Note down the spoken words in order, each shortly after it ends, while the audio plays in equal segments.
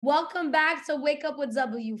Welcome back to Wake Up with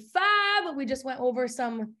W5. We just went over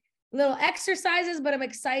some little exercises, but I'm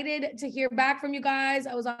excited to hear back from you guys.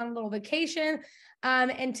 I was on a little vacation.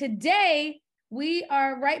 And today we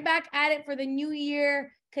are right back at it for the new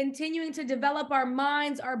year, continuing to develop our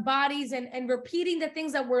minds, our bodies, and repeating the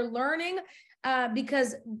things that we're learning.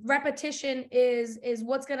 Because repetition is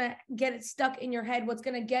what's going to get it stuck in your head, what's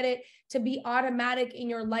going to get it to be automatic in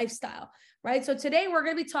your lifestyle, right? So today we're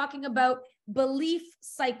going to be talking about belief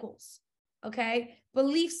cycles, okay?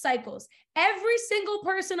 Belief cycles. Every single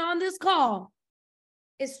person on this call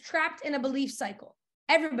is trapped in a belief cycle.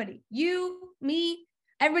 Everybody, you, me,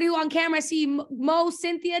 everybody who on camera, I see Mo,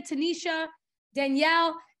 Cynthia, Tanisha,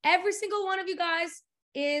 Danielle, every single one of you guys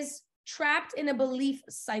is trapped in a belief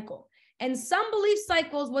cycle. And some belief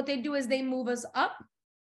cycles, what they do is they move us up.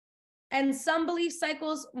 And some belief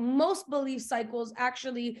cycles, most belief cycles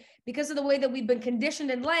actually, because of the way that we've been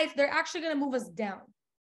conditioned in life, they're actually going to move us down,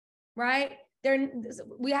 right?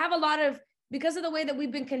 We have a lot of, because of the way that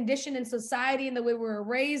we've been conditioned in society and the way we were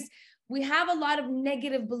raised, we have a lot of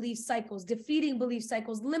negative belief cycles, defeating belief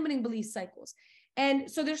cycles, limiting belief cycles.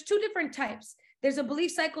 And so there's two different types. There's a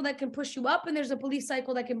belief cycle that can push you up, and there's a belief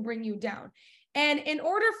cycle that can bring you down. And in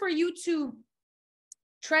order for you to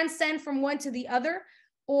transcend from one to the other,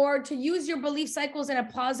 or to use your belief cycles in a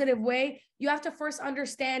positive way, you have to first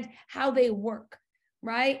understand how they work,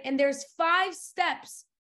 right? And there's 5 steps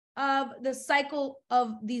of the cycle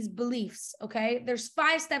of these beliefs, okay? There's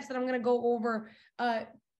 5 steps that I'm going to go over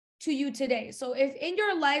to you today. So if in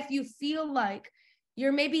your life you feel like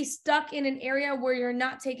you're maybe stuck in an area where you're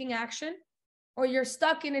not taking action, or you're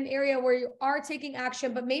stuck in an area where you are taking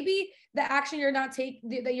action, but maybe the action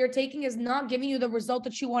that you're taking is not giving you the result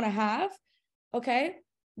that you want to have, okay?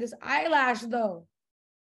 This eyelash, though.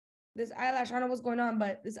 This eyelash, I don't know what's going on,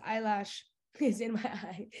 but this eyelash is in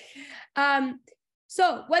my eye.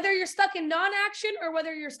 So whether you're stuck in non-action or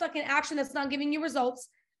whether you're stuck in action that's not giving you results,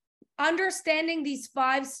 understanding these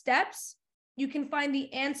 5 steps, you can find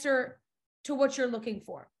the answer to what you're looking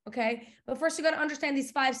for, okay? But first, you got to understand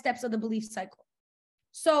these 5 steps of the belief cycle.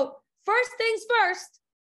 So first things first,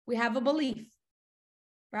 we have a belief,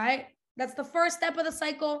 right? That's the first step of the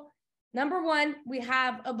cycle. Number 1, we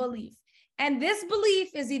have a belief. And this belief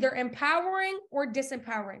is either empowering or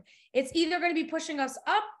disempowering. It's either going to be pushing us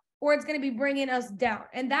up or it's going to be bringing us down.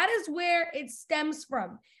 And that is where it stems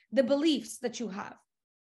from, the beliefs that you have.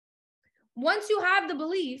 Once you have the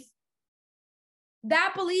belief,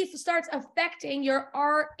 that belief starts affecting your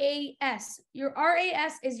RAS. Your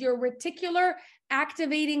RAS is your reticular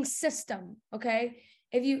activating system, okay?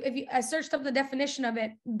 I searched up the definition of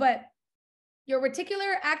it, but your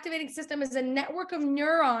reticular activating system is a network of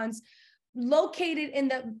neurons located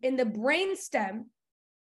in the brain stem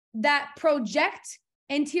that project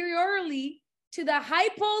anteriorly to the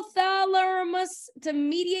hypothalamus to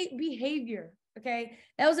mediate behavior. Okay,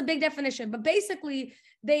 that was a big definition, but basically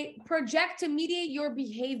they project to mediate your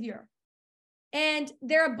behavior. And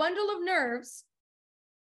they're a bundle of nerves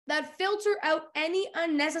that filter out any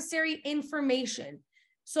unnecessary information.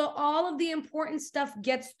 So all of the important stuff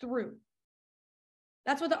gets through.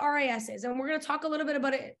 That's what the RAS is. And we're going to talk a little bit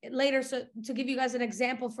about it later, so to give you guys an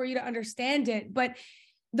example for you to understand it. But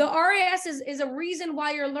the RAS is a reason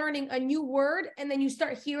why you're learning a new word and then you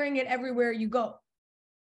start hearing it everywhere you go.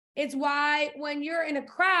 It's why when you're in a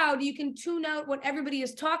crowd, you can tune out what everybody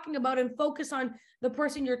is talking about and focus on the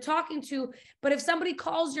person you're talking to. But if somebody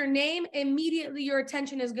calls your name, immediately your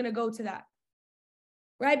attention is going to go to that,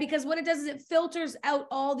 right? Because what it does is it filters out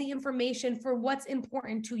all the information for what's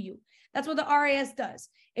important to you. That's what the RAS does.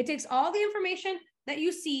 It takes all the information that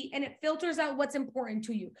you see and it filters out what's important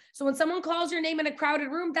to you. So when someone calls your name in a crowded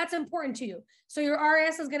room, that's important to you. So your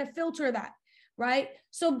RAS is going to filter that, right?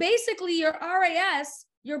 So basically your RAS,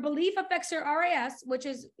 your belief affects your RAS, which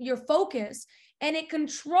is your focus, and it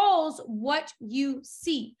controls what you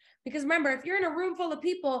see. Because remember, if you're in a room full of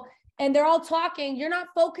people and they're all talking, you're not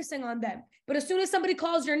focusing on them. But as soon as somebody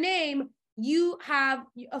calls your name, you have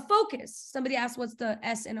a focus. Somebody asked, what's the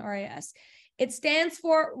S in RAS? It stands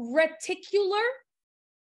for reticular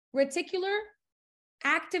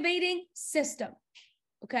activating system,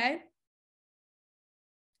 okay?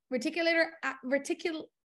 Reticular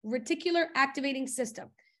activating system,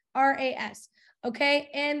 RAS, okay?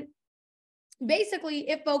 And basically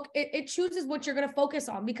it chooses what you're going to focus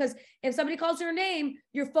on, because if somebody calls your name,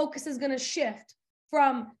 your focus is going to shift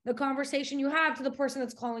from the conversation you have to the person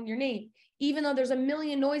that's calling your name, even though there's a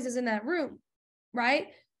million noises in that room, right?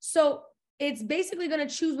 So it's basically going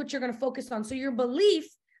to choose what you're going to focus on. So your belief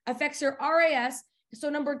affects your RAS. So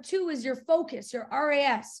number 2 is your focus, your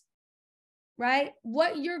RAS, right?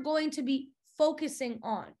 What you're going to be focusing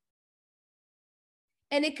on.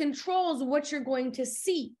 And it controls what you're going to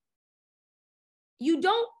see. You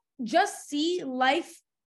don't just see life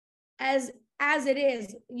as it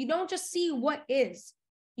is. You don't just see what is.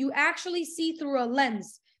 You actually see through a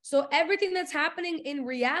lens. So everything that's happening in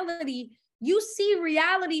reality, you see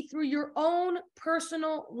reality through your own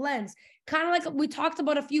personal lens. Kind of like we talked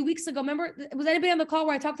about a few weeks ago. Remember, was anybody on the call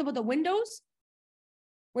where I talked about the windows?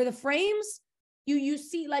 Where the frames, you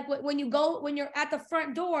see, like when you're at the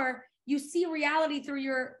front door, you see reality through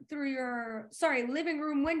your living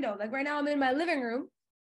room window. Like right now I'm in my living room.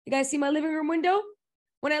 You guys see my living room window?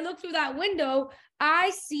 When I look through that window,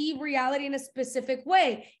 I see reality in a specific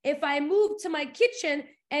way. If I move to my kitchen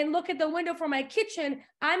and look at the window for my kitchen,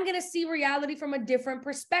 I'm going to see reality from a different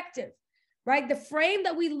perspective, right? The frame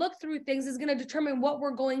that we look through things is going to determine what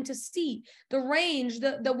we're going to see, the range,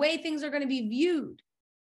 the way things are going to be viewed.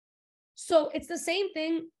 So it's the same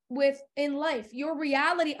thing in life. Your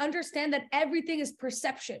reality, understand that everything is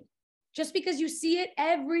perception. Just because you see it,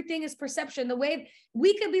 everything is perception. The way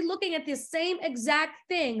we could be looking at the same exact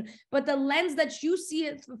thing, but the lens that you see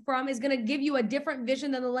it from is going to give you a different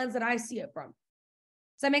vision than the lens that I see it from.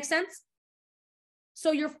 Does that make sense?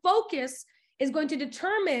 So your focus is going to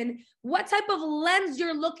determine what type of lens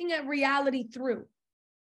you're looking at reality through,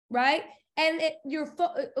 right? And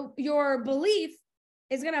your belief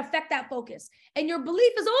is going to affect that focus. And your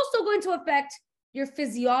belief is also going to affect your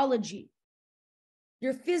physiology.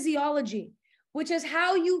 Your physiology, which is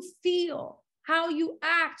how you feel, how you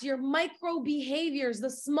act, your micro behaviors, the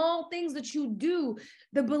small things that you do.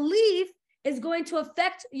 The belief is going to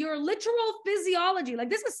affect your literal physiology. Like,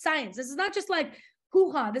 this is science. This is not just like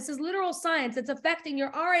hoo-ha. This is literal science. It's affecting your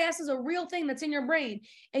RAS is a real thing that's in your brain,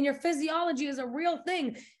 and your physiology is a real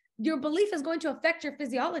thing. Your belief is going to affect your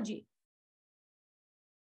physiology.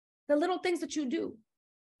 The little things that you do,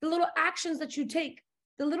 the little actions that you take,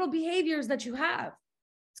 the little behaviors that you have.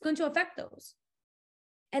 It's going to affect those.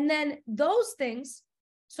 And then those things,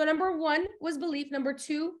 so number one was belief. Number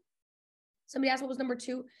two, somebody asked what was number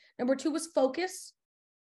two. Number two was focus.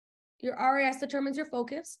 Your RAS determines your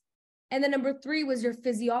focus. And then number three was your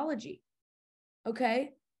physiology.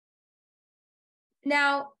 Okay.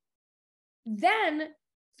 Now, then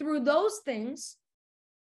through those things,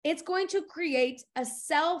 it's going to create a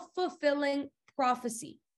self-fulfilling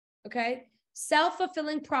prophecy. Okay.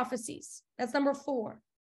 Self-fulfilling prophecies. That's number four.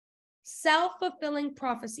 Self-fulfilling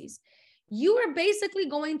prophecies. You are basically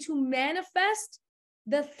going to manifest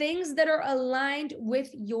the things that are aligned with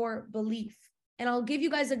your belief. And I'll give you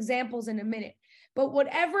guys examples in a minute. But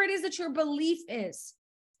whatever it is that your belief is,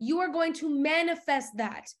 you are going to manifest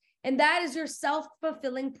that. And that is your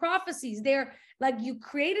self-fulfilling prophecies. They're like, you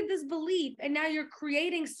created this belief, and now you're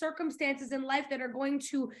creating circumstances in life that are going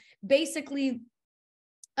to basically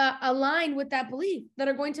align with that belief, that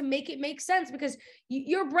are going to make it make sense, because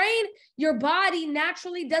your brain, your body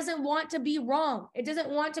naturally doesn't want to be wrong. It doesn't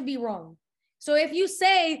want to be wrong. So if you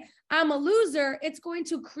say, I'm a loser, it's going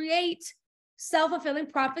to create self-fulfilling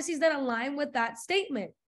prophecies that align with that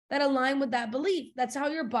statement, that align with that belief. That's how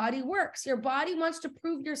your body works. Your body wants to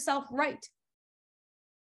prove yourself right,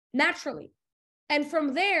 naturally. And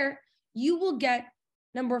from there, you will get,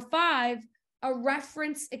 number five, a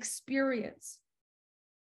reference experience.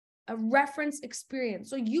 A reference experience.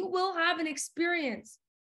 So you will have an experience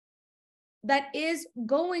that is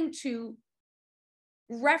going to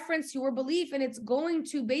reference your belief, and it's going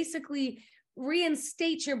to basically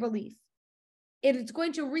reinstate your belief. It's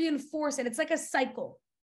going to reinforce it. It's like a cycle,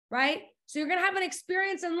 right? So you're going to have an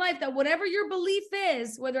experience in life that whatever your belief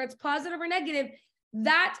is, whether it's positive or negative,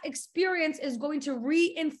 that experience is going to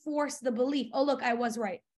reinforce the belief. Oh, look, I was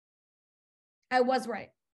right. I was right.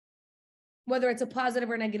 Whether it's a positive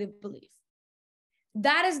or negative belief.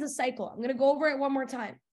 That is the cycle. I'm going to go over it one more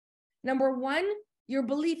time. Number one, your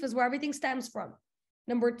belief is where everything stems from.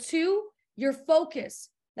 Number two, your focus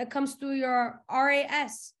that comes through your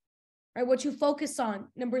RAS, right? What you focus on.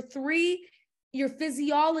 Number three, your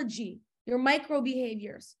physiology, your micro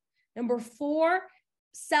behaviors. Number four,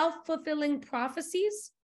 self-fulfilling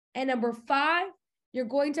prophecies. And number five, you're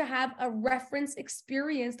going to have a reference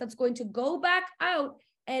experience that's going to go back out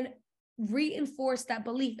and reinforce that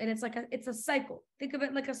belief. And it's a cycle. Think of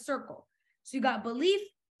it like a circle. So you got belief,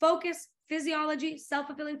 focus, physiology,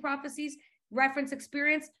 self-fulfilling prophecies, reference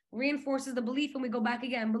experience, reinforces the belief, and we go back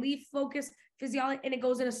again. Belief, focus, physiology, and it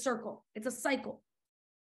goes in a circle. It's a cycle.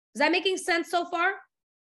 Is that making sense so far?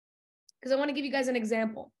 Because I want to give you guys an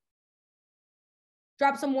example.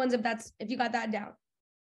 Drop some ones if you got that down.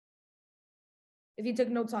 If you took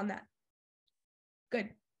notes on that. Good.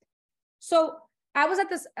 So I was at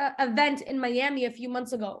this event in Miami a few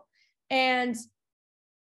months ago, And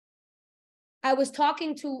I was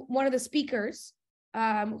talking to one of the speakers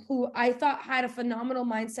who I thought had a phenomenal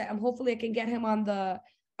mindset. And hopefully I can get him on the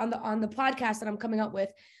podcast that I'm coming up with.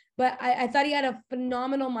 But I thought he had a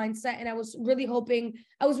phenomenal mindset, and I was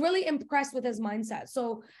really impressed with his mindset.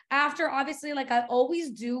 So after, obviously, like I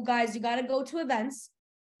always do, guys, you got to go to events.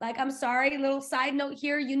 Like, I'm sorry, little side note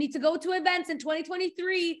here. You need to go to events in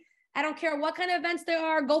 2023. I don't care what kind of events there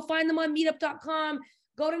are. Go find them on meetup.com.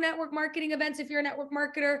 Go to network marketing events if you're a network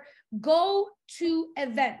marketer. Go to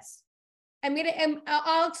events.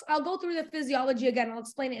 I'll go through the physiology again. I'll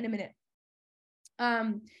explain it in a minute.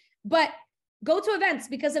 But go to events,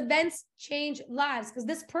 because events change lives. Because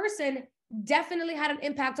this person definitely had an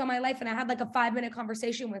impact on my life, and I had like a 5-minute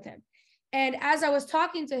conversation with him. And as I was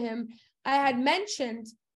talking to him, I had mentioned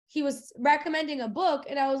he was recommending a book,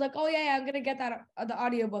 and I was like, oh yeah, I'm gonna get that the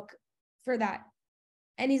audiobook for that.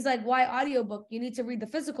 And he's like, why audiobook? You need to read the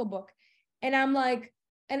physical book. And I'm like,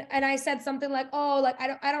 and I said something like, oh, like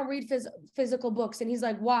I don't read physical books. And he's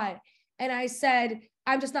like, why? And I said,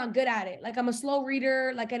 I'm just not good at it. Like, I'm a slow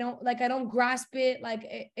reader. Like, I don't grasp it.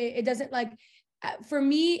 Like it doesn't, like, for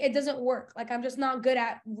me, it doesn't work. Like, I'm just not good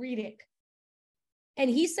at reading. And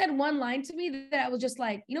he said one line to me that I was just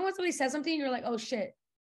like, you know, when somebody says something, you're like, oh shit.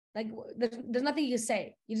 Like, there's nothing you can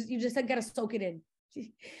say. You just got to soak it in. You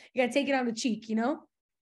got to take it on the cheek, you know?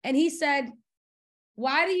 And he said,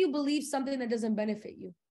 why do you believe something that doesn't benefit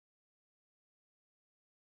you?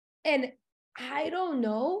 And I don't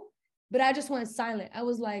know, but I just went silent. I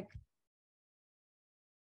was like,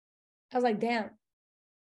 damn.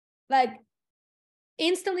 Like,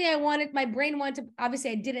 instantly my brain wanted to, obviously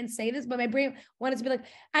I didn't say this, but my brain wanted to be like,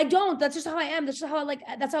 I don't, that's just how I am. That's just how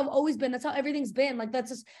that's how I've always been. That's how everything's been. Like, that's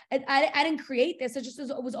just, I didn't create this. It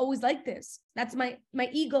was always like this. That's my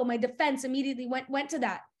ego, my defense immediately went to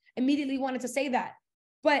that, immediately wanted to say that.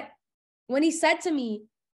 But when he said to me,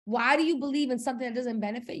 why do you believe in something that doesn't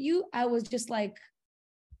benefit you? I was just like,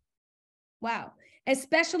 wow.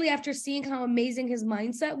 Especially after seeing how amazing his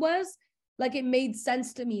mindset was. Like, it made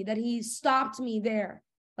sense to me that he stopped me there.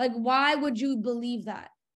 Like, why would you believe that?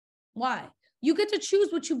 Why? You get to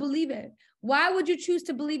choose what you believe in. Why would you choose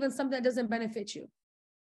to believe in something that doesn't benefit you?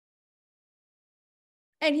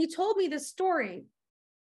 And he told me this story,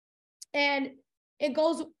 and it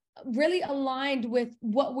goes really aligned with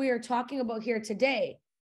what we are talking about here today.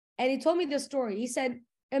 And he told me this story. He said,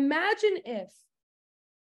 imagine if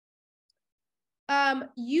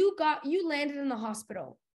you landed in the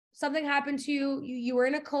hospital. Something happened to you. You were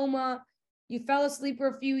in a coma. You fell asleep for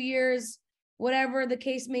a few years, whatever the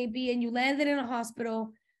case may be, and you landed in a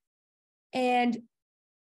hospital. And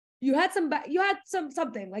you had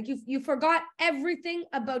something like you forgot everything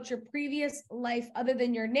about your previous life other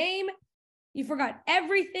than your name. You forgot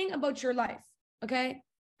everything about your life. Okay,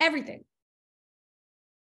 everything.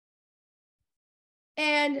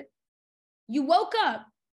 And you woke up,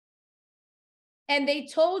 and they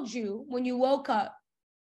told you when you woke up,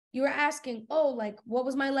 you were asking, oh, like, what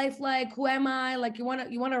was my life like? Who am I? Like, you want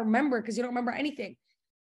to remember, because you don't remember anything.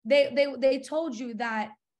 They told you that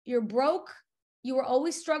you're broke. You were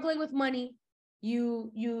always struggling with money.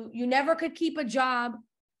 You never could keep a job.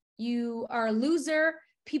 You are a loser.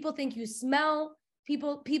 People think you smell.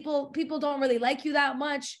 People don't really like you that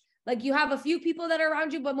much. Like, you have a few people that are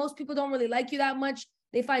around you, but most people don't really like you that much.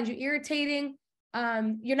 They find you irritating.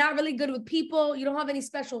 You're not really good with people. You don't have any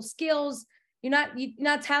special skills. You're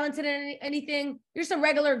not talented in anything. You're just a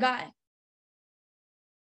regular guy,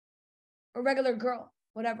 a regular girl,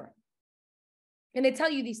 whatever. And they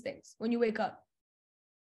tell you these things when you wake up.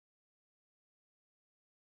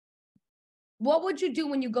 What would you do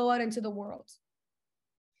when you go out into the world?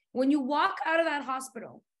 When you walk out of that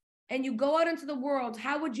hospital and you go out into the world,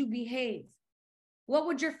 how would you behave? What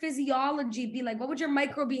would your physiology be like? What would your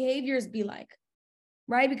micro behaviors be like?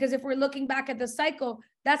 Right? Because if we're looking back at the cycle,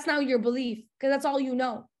 that's now your belief, because that's all you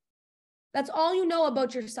know. That's all you know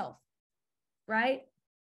about yourself, right?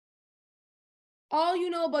 All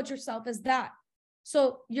you know about yourself is that.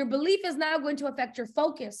 So your belief is now going to affect your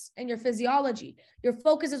focus and your physiology. Your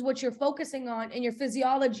focus is what you're focusing on, and your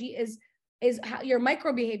physiology is how your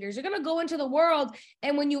micro behaviors. You're going to go into the world,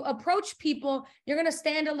 and when you approach people, you're going to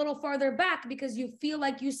stand a little farther back because you feel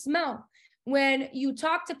like you smell. When you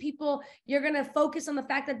talk to people, you're going to focus on the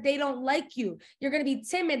fact that they don't like you. You're going to be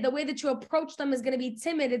timid. The way that you approach them is going to be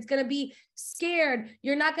timid. It's going to be scared.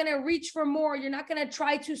 You're not going to reach for more. You're not going to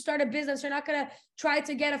try to start a business. You're not going to try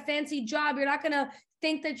to get a fancy job. You're not going to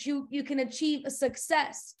think that you can achieve a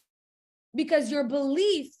success, because your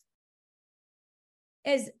belief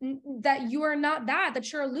is that you are not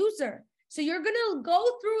that you're a loser. So you're going to go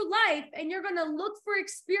through life and you're going to look for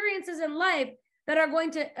experiences in life that are going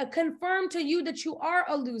to confirm to you that you are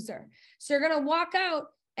a loser. So you're going to walk out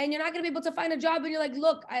and you're not going to be able to find a job and you're like,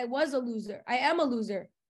 look, I was a loser. I am a loser.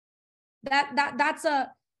 That's a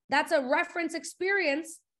reference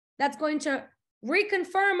experience that's going to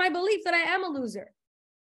reconfirm my belief that I am a loser.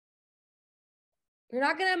 You're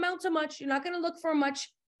not going to amount to much. You're not going to look for much.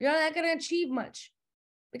 You're not going to achieve much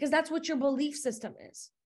because that's what your belief system is.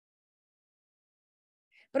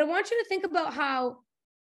 But I want you to think about how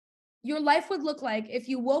your life would look like if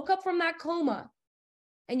you woke up from that coma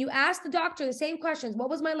and you asked the doctor the same questions. What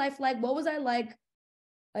was my life like? What was I like?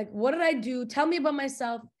 Like, what did I do? Tell me about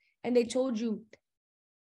myself. And they told you,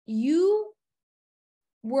 you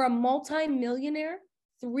were a multi-millionaire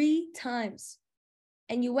 3 times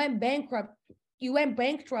and you went bankrupt. You went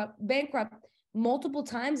bankrupt multiple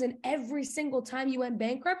times. And every single time you went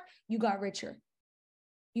bankrupt, you got richer.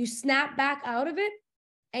 You snapped back out of it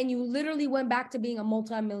and you literally went back to being a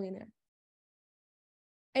multi-millionaire.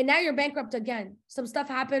 And now you're bankrupt again. Some stuff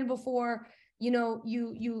happened before, you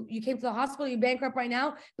came to the hospital, you're bankrupt right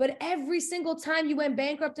now. But every single time you went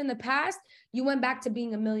bankrupt in the past, you went back to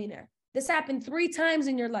being a millionaire. This happened 3 times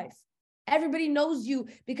in your life. Everybody knows you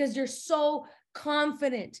because you're so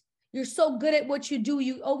confident. You're so good at what you do.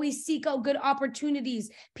 You always seek out good opportunities.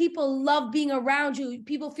 People love being around you.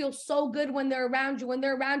 People feel so good when they're around you. When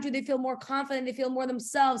they're around you, they feel more confident. They feel more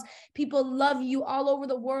themselves. People love you all over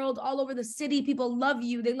the world, all over the city. People love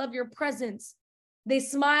you. They love your presence. They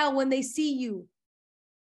smile when they see you.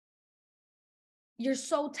 You're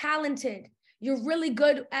so talented. You're really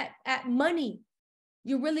good at money.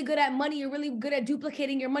 You're really good at money. You're really good at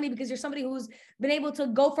duplicating your money because you're somebody who's been able to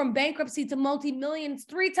go from bankruptcy to multi-millions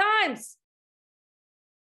 3 times.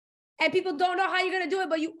 And people don't know how you're going to do it,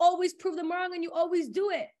 but you always prove them wrong and you always do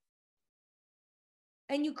it.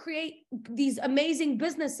 And you create these amazing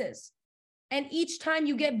businesses. And each time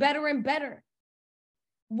you get better and better.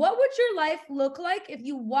 What would your life look like if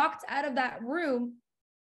you walked out of that room,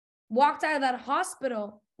 walked out of that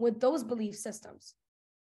hospital with those belief systems?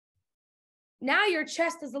 Now your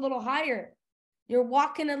chest is a little higher. You're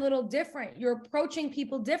walking a little different. You're approaching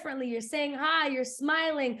people differently. You're saying hi, you're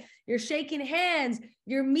smiling, you're shaking hands,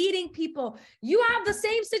 you're meeting people. You have the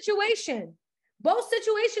same situation. Both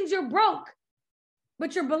situations you're broke,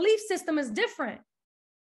 but your belief system is different.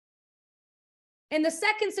 In the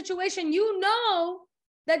second situation, you know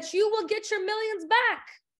that you will get your millions back.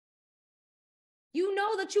 You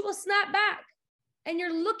know that you will snap back, and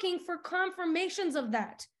you're looking for confirmations of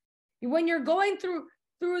that. When you're going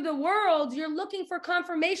through the world, you're looking for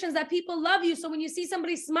confirmations that people love you. So when you see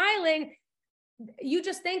somebody smiling, you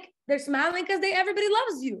just think they're smiling because everybody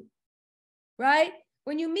loves you, right?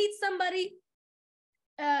 When you meet somebody,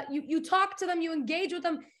 you talk to them, you engage with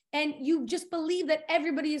them, and you just believe that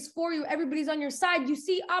everybody is for you. Everybody's on your side. You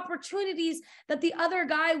see opportunities that the other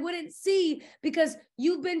guy wouldn't see because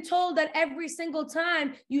you've been told that every single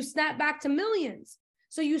time you snap back to millions.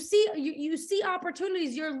 So you see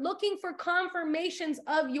opportunities. You're looking for confirmations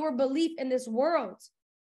of your belief in this world,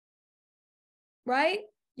 right?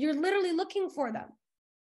 You're literally looking for them.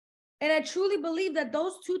 And I truly believe that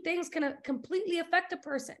those 2 things can completely affect a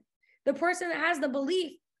person. The person that has the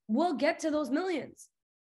belief will get to those millions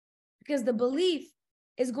because the belief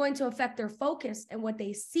is going to affect their focus and what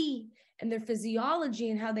they see and their physiology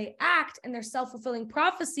and how they act and their self-fulfilling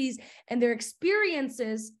prophecies and their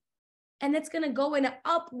experiences. And it's going to go in an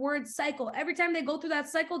upward cycle. Every time they go through that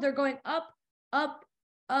cycle, they're going up, up,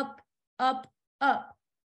 up, up, up.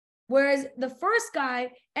 Whereas the first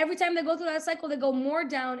guy, every time they go through that cycle, they go more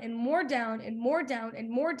down and more down and more down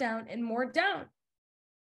and more down and more down.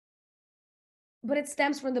 But it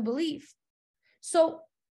stems from the belief. So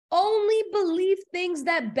only believe things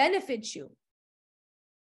that benefit you.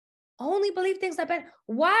 Only believe things that benefit.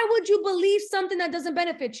 Why would you believe something that doesn't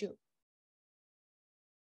benefit you?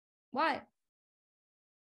 Why?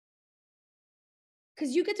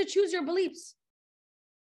 Because you get to choose your beliefs.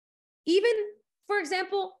 Even, for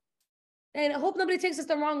example, and I hope nobody takes this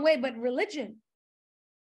the wrong way, but religion.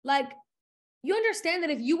 Like, you understand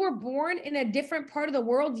that if you were born in a different part of the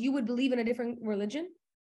world, you would believe in a different religion?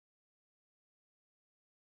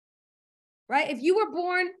 Right? If you were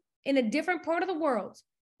born in a different part of the world,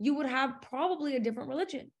 you would have probably a different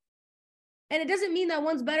religion. And it doesn't mean that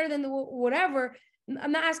one's better than the whatever.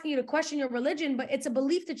 I'm not asking you to question your religion, but it's a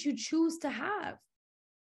belief that you choose to have.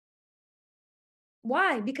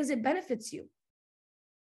 Why? Because it benefits you.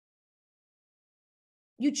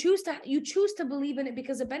 You choose to believe in it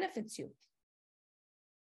because it benefits you.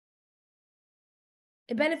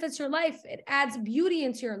 It benefits your life. It adds beauty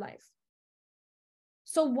into your life.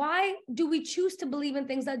 So why do we choose to believe in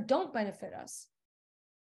things that don't benefit us?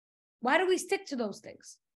 Why do we stick to those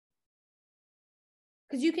things?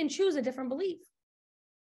 Because you can choose a different belief.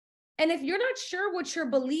 And if you're not sure what your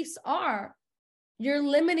beliefs are, your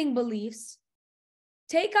limiting beliefs,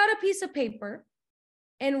 take out a piece of paper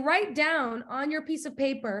and write down on your piece of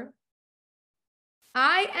paper,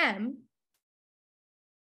 I am,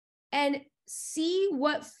 and see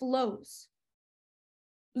what flows.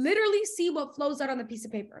 Literally see what flows out on the piece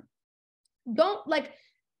of paper. Don't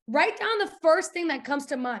write down the first thing that comes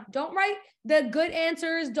to mind. Don't write the good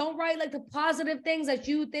answers. Don't write like the positive things that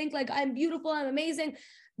you think, like I'm beautiful, I'm amazing.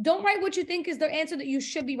 Don't write what you think is the answer that you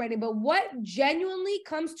should be writing, but what genuinely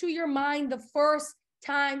comes to your mind the first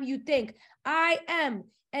time you think, I am.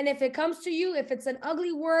 And if it comes to you, if it's an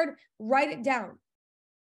ugly word, write it down.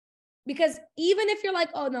 Because even if you're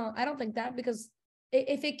like, oh no, I don't think that, because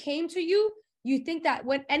if it came to you, you think that.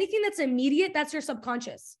 When anything that's immediate, that's your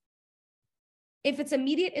subconscious. If it's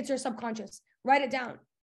immediate, it's your subconscious. Write it down.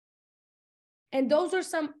 And those are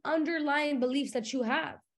some underlying beliefs that you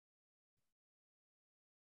have.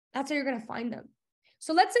 That's how you're going to find them.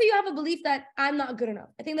 So let's say you have a belief that I'm not good enough.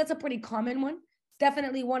 I think that's a pretty common one. It's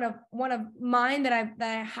definitely one of mine that I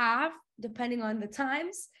have, depending on the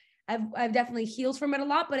times. I've definitely healed from it a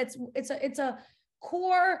lot, but it's a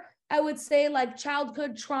core, I would say, like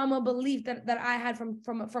childhood trauma belief that I had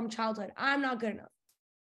from childhood. I'm not good enough.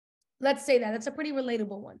 Let's say that. That's a pretty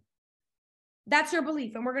relatable one. That's your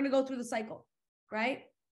belief. And we're going to go through the cycle, right?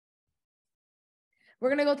 We're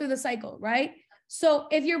going to go through the cycle, right? So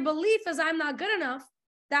if your belief is I'm not good enough,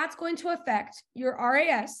 that's going to affect your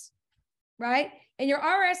RAS, right? And your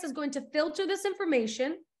RAS is going to filter this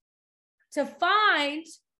information to find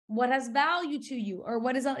what has value to you or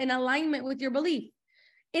what is in alignment with your belief.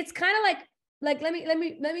 It's kind of like let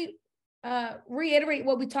me reiterate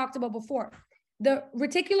what we talked about before. The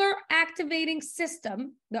reticular activating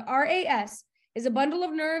system, the RAS, is a bundle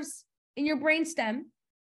of nerves in your brainstem,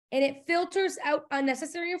 and it filters out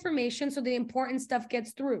unnecessary information so the important stuff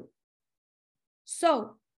gets through.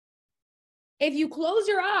 So if you close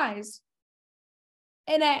your eyes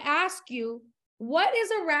and I ask you, what is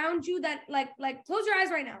around you that like close your eyes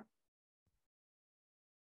right now.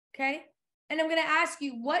 Okay? And I'm going to ask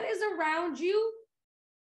you, what is around you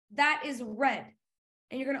that is red?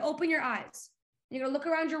 And you're going to open your eyes. You're going to look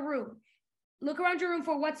around your room. Look around your room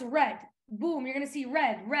for what's red. Boom, you're going to see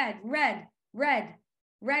red, red, red, red,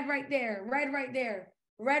 red right there, red right there,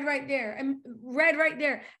 red right there, and red right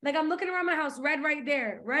there. Like I'm looking around my house, red right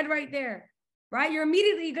there, red right there, right? You're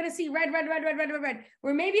immediately going to see red, red, red, red, red, red, red.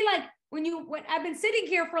 Or maybe like when I've been sitting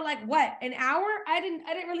here for like what, an hour? I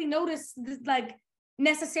didn't really notice this, like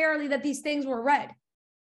necessarily that these things were red.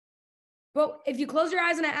 But if you close your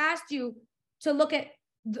eyes and I asked you to look at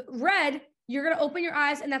the red, you're going to open your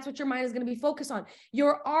eyes and that's what your mind is going to be focused on.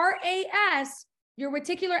 Your RAS, your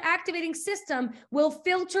reticular activating system, will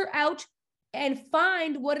filter out and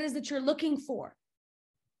find what it is that you're looking for.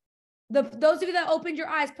 Those of you that opened your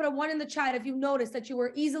eyes, put a 1 in the chat if you noticed that you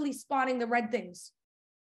were easily spotting the red things.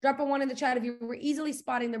 Drop a 1 in the chat if you were easily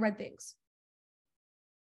spotting the red things.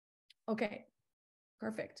 Okay,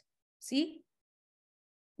 perfect. See?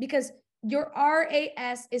 Because your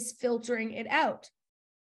RAS is filtering it out,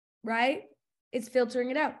 right? It's filtering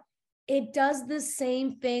it out. It does the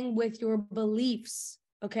same thing with your beliefs,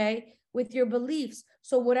 okay? With your beliefs.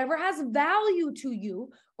 So whatever has value to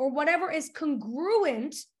you or whatever is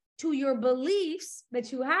congruent to your beliefs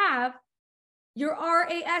that you have, your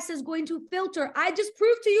RAS is going to filter. I just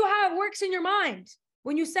proved to you how it works in your mind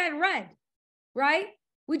when you said red, right?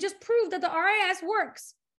 We just proved that the RAS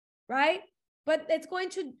works, right? But it's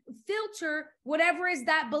going to filter whatever is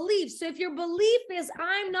that belief. So if your belief is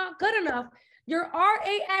I'm not good enough, your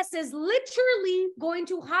RAS is literally going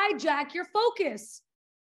to hijack your focus,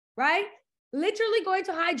 right? Literally going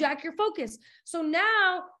to hijack your focus. So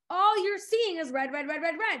now all you're seeing is red, red, red,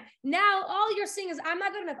 red, red. Now all you're seeing is I'm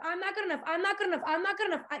not good enough. I'm not good enough. I'm not good enough. I'm not good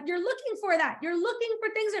enough. You're looking for that. You're looking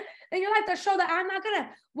for things in your life that show that I'm not good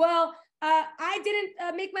enough. Well, I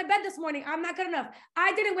didn't make my bed this morning. I'm not good enough.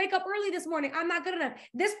 I didn't wake up early this morning. I'm not good enough.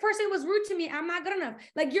 This person was rude to me. I'm not good enough.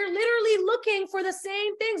 Like you're literally looking for the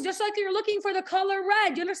same things, just like you're looking for the color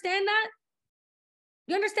red. You understand that?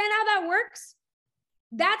 You understand how that works?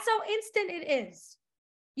 That's how instant it is.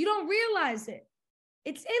 You don't realize it.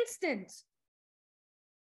 It's instant.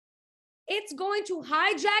 It's going to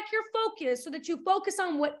hijack your focus so that you focus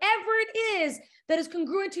on whatever it is that is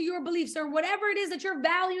congruent to your beliefs or whatever it is that you're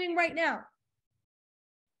valuing right now.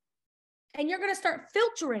 And you're going to start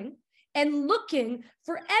filtering and looking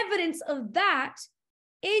for evidence of that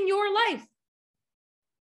in your life.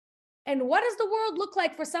 And what does the world look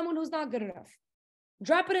like for someone who's not good enough?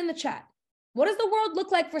 Drop it in the chat. What does the world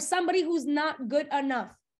look like for somebody who's not good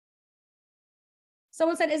enough?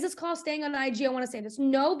 Someone said, is this call staying on IG? I want to say this.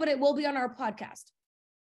 No, but it will be on our podcast.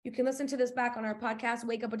 You can listen to this back on our podcast,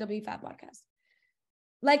 Wake Up with WFAB podcast.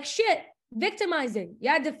 Like shit, victimizing,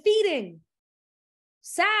 yeah, defeating,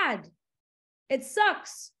 sad. It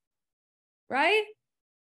sucks, right?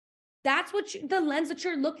 That's what the lens that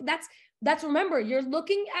you're looking, that's remember, you're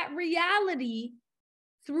looking at reality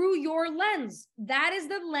through your lens. That is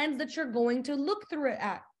the lens that you're going to look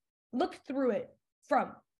through it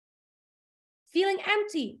from. Feeling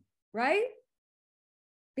empty, right?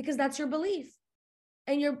 Because that's your belief.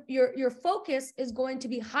 And your focus is going to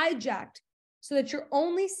be hijacked so that you're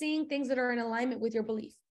only seeing things that are in alignment with your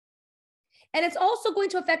belief. And it's also going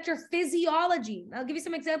to affect your physiology. I'll give you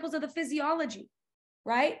some examples of the physiology,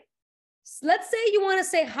 right? Let's say you want to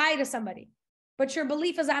say hi to somebody, but your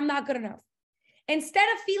belief is I'm not good enough. Instead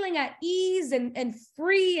of feeling at ease and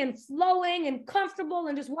free and flowing and comfortable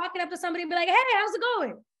and just walking up to somebody and be like, hey, how's it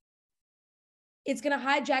going? It's going to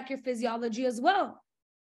hijack your physiology as well.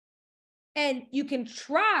 And you can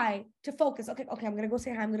try to focus. Okay, I'm going to go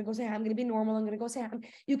say hi. I'm going to go say hi. I'm going to be normal. I'm going to go say hi.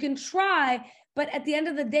 You can try, but at the end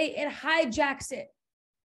of the day, it hijacks it.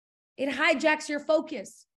 It hijacks your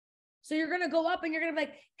focus. So you're going to go up and you're going to be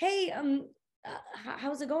like, hey,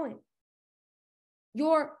 how's it going?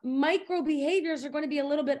 Your micro behaviors are going to be a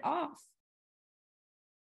little bit off,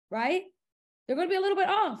 right? They're going to be a little bit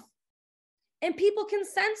off. And people can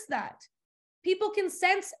sense that. People can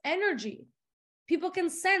sense energy. People can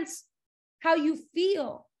sense how you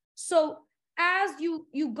feel. So as you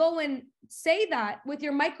go and say that with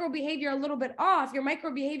your micro behavior a little bit off, your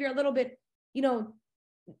micro behavior a little bit,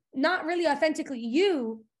 not really authentically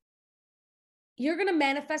you're going to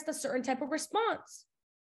manifest a certain type of response.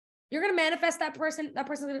 You're going to manifest that person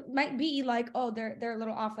might be like, oh, they're a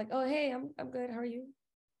little off. Like, oh, hey, I'm good. How are you?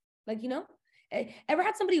 Like, ever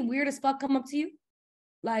had somebody weird as fuck come up to you?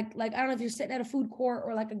 Like, I don't know if you're sitting at a food court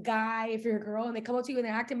or like a guy, if you're a girl and they come up to you and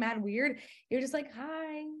they're acting mad weird. You're just like,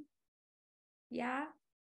 hi. Yeah.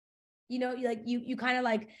 You kind of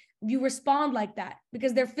like, you respond like that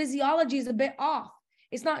because their physiology is a bit off.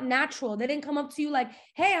 It's not natural. They didn't come up to you like,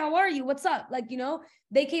 hey, how are you? What's up? Like,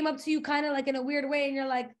 they came up to you kind of like in a weird way and you're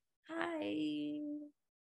like, hi.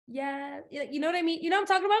 Yeah. You know what I mean? You know what I'm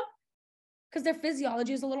talking about? Because their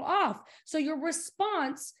physiology is a little off. So your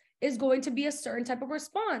response is going to be a certain type of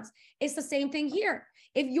response. It's the same thing here.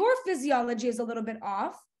 If your physiology is a little bit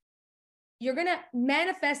off, you're going to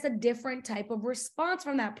manifest a different type of response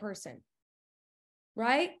from that person,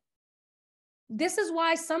 right? This is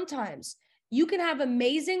why sometimes you can have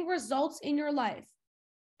amazing results in your life,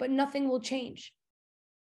 but nothing will change.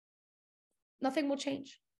 Nothing will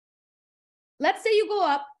change. Let's say you go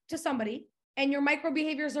up to somebody and your micro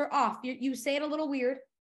behaviors are off. You say it a little weird.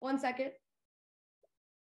 1 second.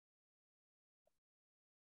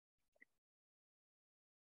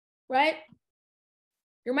 Right?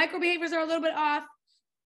 Your micro behaviors are a little bit off.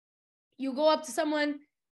 You go up to someone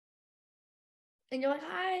and you're like,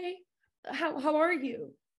 hi, how are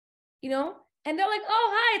you? And they're like,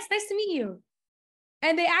 oh, hi, it's nice to meet you.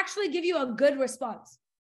 And they actually give you a good response,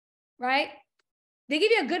 right? They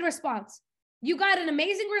give you a good response. You got an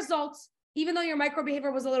amazing result, even though your micro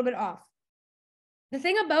behavior was a little bit off. The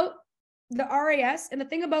thing about the RAS and the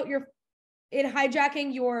thing about it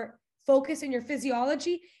hijacking your focus and your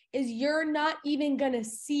physiology is you're not even going to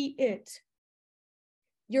see it.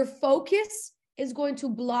 Your focus is going to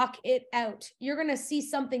block it out. You're going to see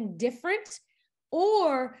something different,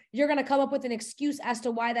 or you're going to come up with an excuse as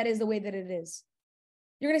to why that is the way that it is.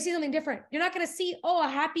 You're going to see something different. You're not going to see, a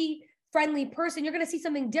happy, friendly person. You're going to see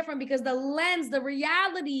something different because the lens, the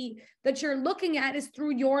reality that you're looking at is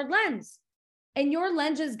through your lens. And your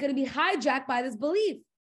lens is going to be hijacked by this belief,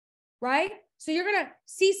 right? So you're going to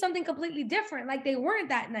see something completely different, like they weren't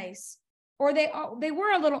that nice, or they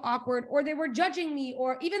were a little awkward, or they were judging me,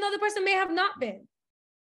 or even though the person may have not been.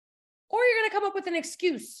 Or you're going to come up with an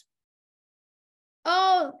excuse.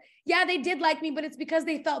 Oh, yeah, they did like me, but it's because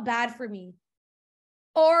they felt bad for me.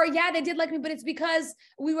 Or yeah, they did like me, but it's because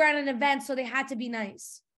we were at an event, so they had to be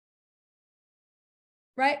nice.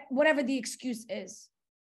 Right? Whatever the excuse is.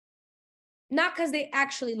 Not because they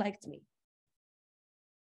actually liked me.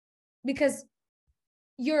 Because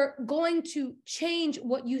you're going to change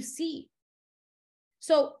what you see.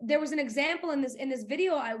 So there was an example in this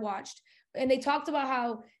video I watched, and they talked about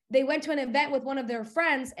how they went to an event with one of their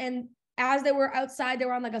friends, and as they were outside, they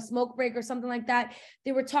were on like a smoke break or something like that.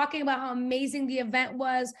 They were talking about how amazing the event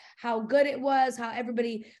was, how good it was, how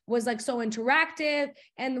everybody was like so interactive.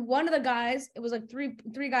 And one of the guys, it was like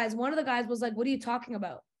three guys. One of the guys was like, "What are you talking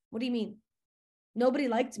about? What do you mean? Nobody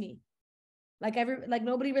liked me. Like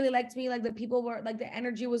nobody really liked me. Like the people were like, the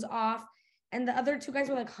energy was off." And the other two guys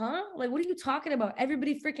were like, "Huh? Like, what are you talking about?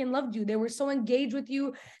 Everybody freaking loved you. They were so engaged with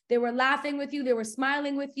you. They were laughing with you. They were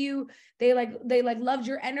smiling with you. They loved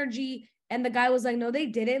your energy." And the guy was like, "No, they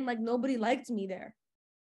didn't. Like, nobody liked me there."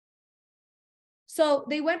 So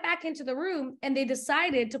they went back into the room and they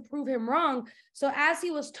decided to prove him wrong. So as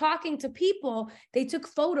he was talking to people, they took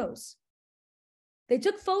photos. They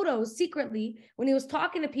took photos secretly when he was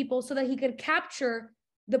talking to people so that he could capture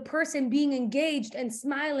the person being engaged and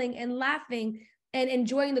smiling and laughing and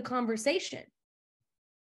enjoying the conversation.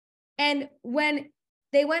 And when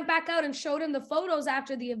they went back out and showed him the photos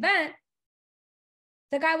after the event,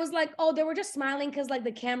 the guy was like, "Oh, they were just smiling because like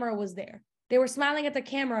the camera was there. They were smiling at the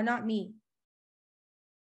camera, not me."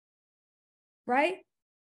 Right?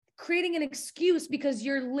 Creating an excuse because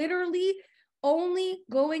you're literally only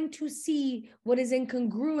going to see what is in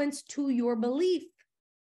congruence to your belief.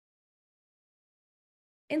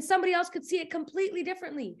 And somebody else could see it completely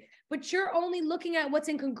differently, but you're only looking at what's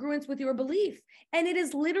in congruence with your belief. And it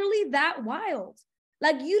is literally that wild.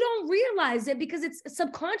 Like, you don't realize it because it's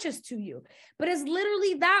subconscious to you, but it's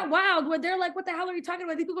literally that wild where they're like, "What the hell are you talking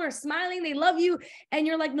about? These people are smiling. They love you." And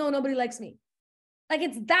you're like, "No, nobody likes me." Like,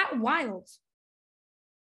 it's that wild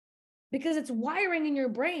because it's wiring in your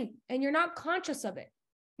brain and you're not conscious of it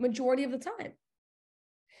majority of the time.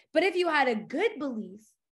 But if you had a good belief,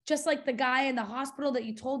 just like the guy in the hospital that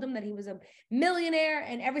you told him that he was a millionaire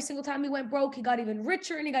and every single time he went broke, he got even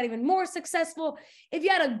richer and he got even more successful. If you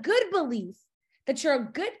had a good belief that you're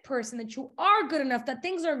a good person, that you are good enough, that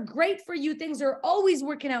things are great for you, things are always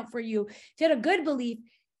working out for you, if you had a good belief,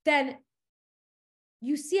 then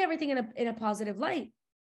you see everything in a positive light.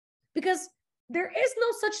 Because there is no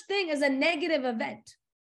such thing as a negative event.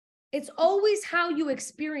 It's always how you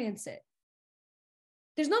experience it.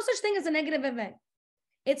 There's no such thing as a negative event.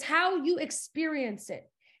 It's how you experience it.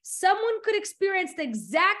 Someone could experience the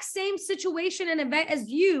exact same situation and event as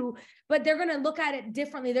you, but they're going to look at it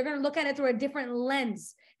differently. They're going to look at it through a different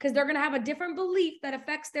lens because they're going to have a different belief that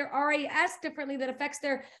affects their RAS differently, that affects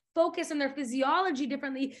their focus and their physiology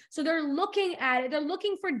differently. So they're looking at it. They're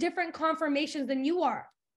looking for different confirmations than you are,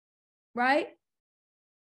 right?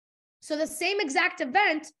 So the same exact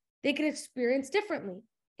event, they can experience differently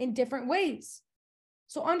in different ways.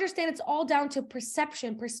 So understand it's all down to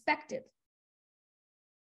perception, perspective.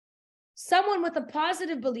 Someone with a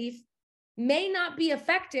positive belief may not be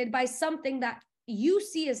affected by something that you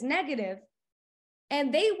see as negative,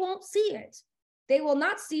 and they won't see it. They will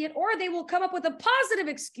not see it, or they will come up with a positive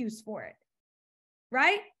excuse for it,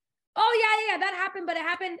 right? "Oh, yeah, that happened, but it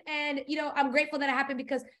happened. And, I'm grateful that it happened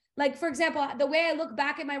because," like, for example, the way I look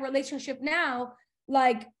back at my relationship now,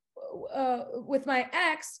 like with my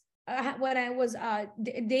ex, when I was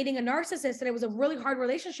dating a narcissist and it was a really hard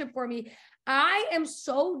relationship for me, I am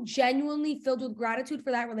so genuinely filled with gratitude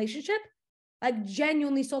for that relationship, like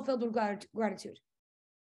genuinely so filled with gratitude.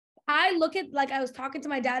 I look at, like, I was talking to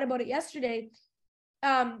my dad about it yesterday,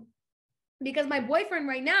 because my boyfriend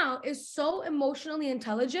right now is so emotionally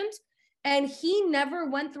intelligent and he never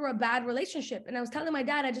went through a bad relationship. And I was telling my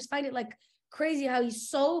dad, I just find it like crazy how he's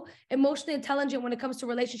so emotionally intelligent when it comes to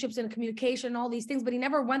relationships and communication and all these things, but he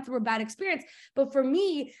never went through a bad experience. But for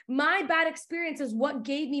me, my bad experience is what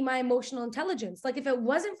gave me my emotional intelligence. Like, if it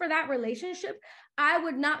wasn't for that relationship, I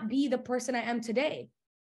would not be the person I am today.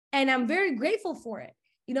 And I'm very grateful for it.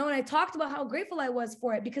 And I talked about how grateful I was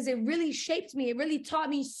for it because it really shaped me. It really taught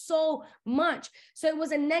me so much. So it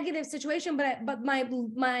was a negative situation, but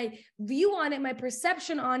my view on it, my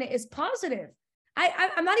perception on it is positive.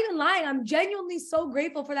 I'm not even lying. I'm genuinely so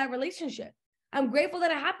grateful for that relationship. I'm grateful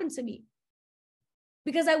that it happened to me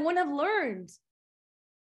because I wouldn't have learned.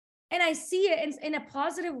 And I see it in a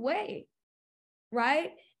positive way,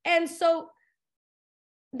 right? And so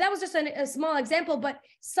that was just a small example, but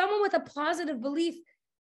someone with a positive belief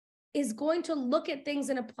is going to look at things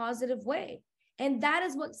in a positive way. And that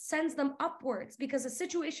is what sends them upwards, because a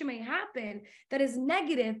situation may happen that is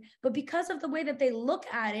negative, but because of the way that they look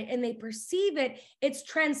at it and they perceive it, it's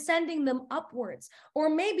transcending them upwards. Or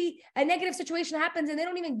maybe a negative situation happens and they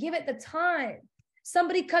don't even give it the time.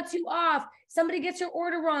 Somebody cuts you off, somebody gets your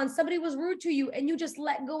order wrong, somebody was rude to you, and you just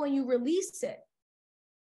let go and you release it.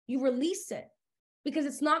 You release it because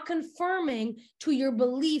it's not confirming to your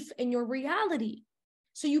belief in your reality.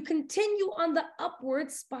 So you continue on the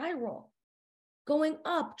upward spiral, going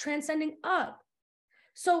up, transcending up.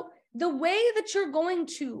 So the way that you're going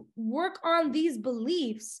to work on these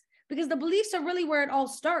beliefs, because the beliefs are really where it all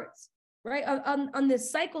starts, right? On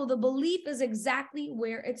this cycle, the belief is exactly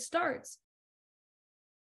where it starts,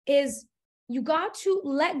 is you got to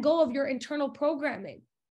let go of your internal programming.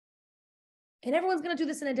 And everyone's going to do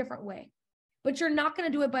this in a different way, but you're not going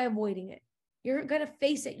to do it by avoiding it. You're going to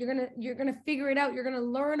face it. You're going to figure it out. You're going to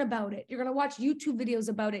learn about it. You're going to watch YouTube videos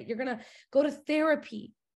about it. You're going to go to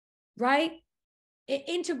therapy, right?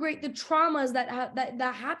 Integrate the traumas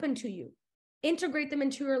that happened to you. Integrate them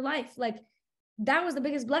into your life. Like, that was the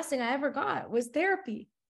biggest blessing I ever got, was therapy,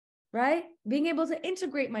 right? Being able to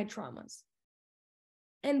integrate my traumas.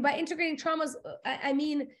 And by integrating traumas, I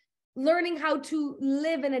mean learning how to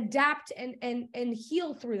live and adapt and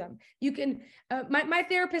heal through them. You can, my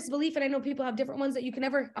therapist's belief, and I know people have different ones, that you can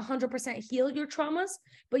never 100% heal your traumas,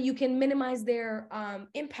 but you can minimize their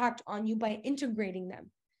impact on you by integrating them,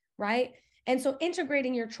 right? And so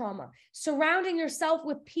integrating your trauma, surrounding yourself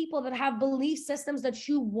with people that have belief systems that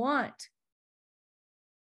you want.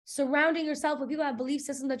 Surrounding yourself with people that have belief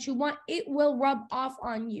systems that you want, it will rub off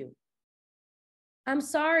on you. I'm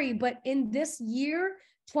sorry, but in this year,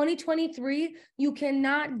 2023, you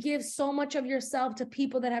cannot give so much of yourself to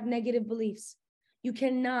people that have negative beliefs. You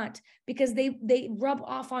cannot, because they rub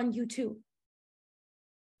off on you too.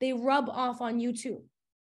 They rub off on you too.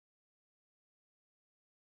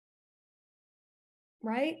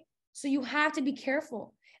 Right? So you have to be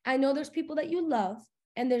careful. I know there's people that you love,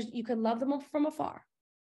 and you can love them from afar.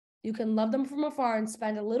 You can love them from afar and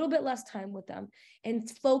spend a little bit less time with them and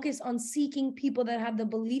focus on seeking people that have the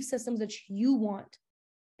belief systems that you want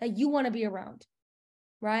to be around,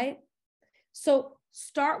 right? So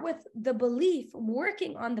start with the belief,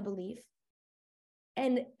 working on the belief,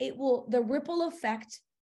 and the ripple effect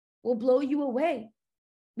will blow you away.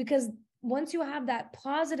 Because once you have that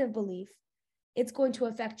positive belief, it's going to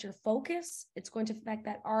affect your focus. It's going to affect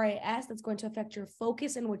that RAS. That's going to affect your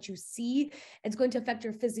focus and what you see. It's going to affect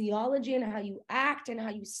your physiology and how you act and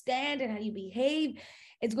how you stand and how you behave.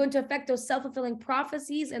 It's going to affect those self-fulfilling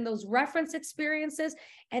prophecies and those reference experiences.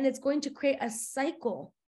 And it's going to create a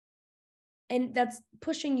cycle. And that's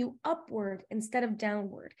pushing you upward instead of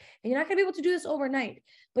downward. And you're not going to be able to do this overnight,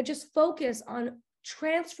 but just focus on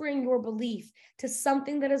transferring your belief to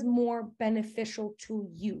something that is more beneficial to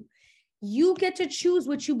you. You get to choose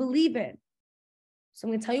what you believe in. So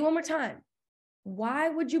I'm going to tell you one more time. Why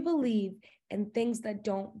would you believe in things that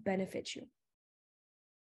don't benefit you?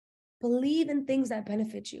 Believe in things that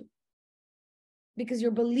benefit you. Because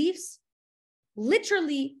your beliefs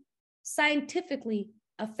literally, scientifically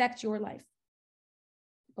affect your life.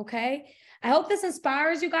 Okay? I hope this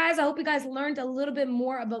inspires you guys. I hope you guys learned a little bit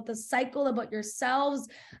more about the cycle, about yourselves.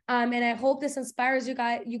 And I hope this inspires you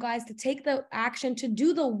guys to take the action, to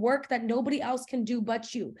do the work that nobody else can do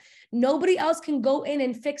but you. Nobody else can go in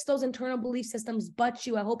and fix those internal belief systems but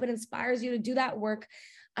you. I hope it inspires you to do that work,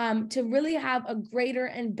 to really have a greater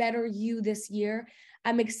and better you this year.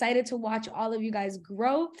 I'm excited to watch all of you guys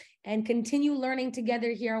grow and continue learning together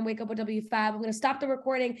here on Wake Up with W5. I'm going to stop the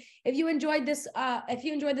recording. If you enjoyed this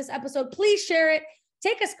episode, please share it.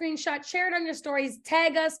 Take a screenshot, share it on your stories,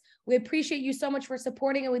 tag us. We appreciate you so much for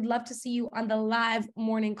supporting, and we'd love to see you on the live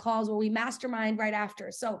morning calls where we mastermind right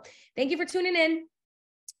after. So thank you for tuning in.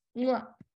 Mwah.